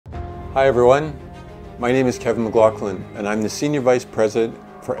Hi everyone, my name is Kevin McLachlan and I'm the Senior Vice President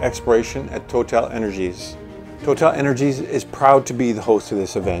for Exploration at TotalEnergies. TotalEnergies is proud to be the host of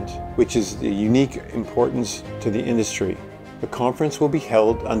this event, which is the unique importance to the industry. The conference will be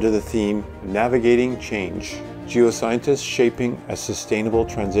held under the theme Navigating Change, Geosciences Shaping a Sustainable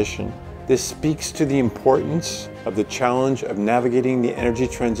Transition. This speaks to the importance of the challenge of navigating the energy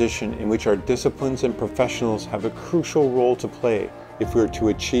transition in which our disciplines and professionals have a crucial role to play if we are to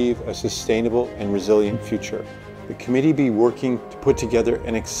achieve a sustainable and resilient future. The committee will be working to put together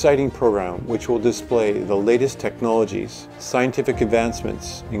an exciting program which will display the latest technologies, scientific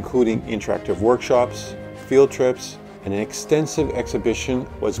advancements, including interactive workshops, field trips, and an extensive exhibition,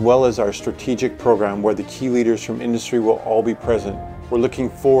 as well as our strategic program where the key leaders from industry will all be present. We're looking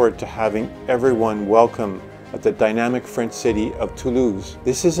forward to having everyone welcome at the dynamic French city of Toulouse.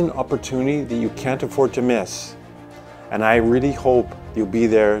 This is an opportunity that you can't afford to miss, and I really hope you'll be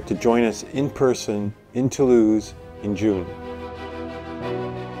there to join us in person in Toulouse in June.